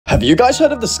Have you guys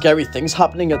heard of the scary things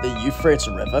happening at the Euphrates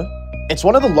River? It's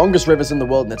one of the longest rivers in the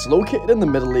world and it's located in the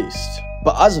Middle East.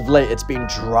 But as of late, it's been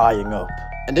drying up.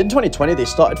 And in 2020, they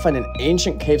started finding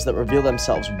ancient caves that reveal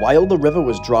themselves while the river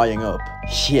was drying up.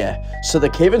 Yeah, so the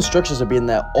cave-in structures have been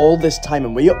there all this time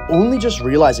and we are only just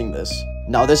realizing this.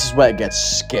 Now this is where it gets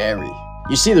scary.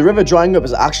 You see, the river drying up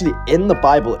is actually in the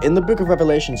Bible, in the book of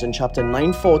Revelations in chapter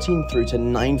 9:14 through to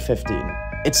 9:15.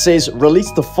 It says,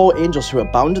 release the 4 angels who are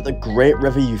bound at the great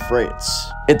river Euphrates.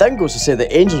 It then goes to say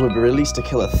the angels will be released to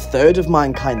kill 1/3 of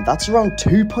mankind. That's around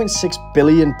 2.6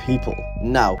 billion people.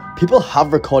 Now, people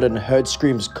have recorded and heard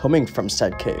screams coming from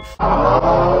said cave.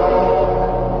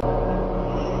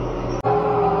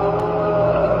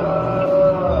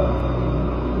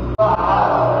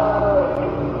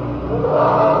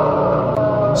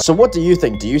 So what do you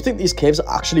think? Do you think these caves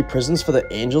are actually prisons for the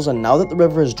angels, and now that the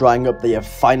river is drying up, they have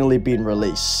finally been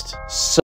released? So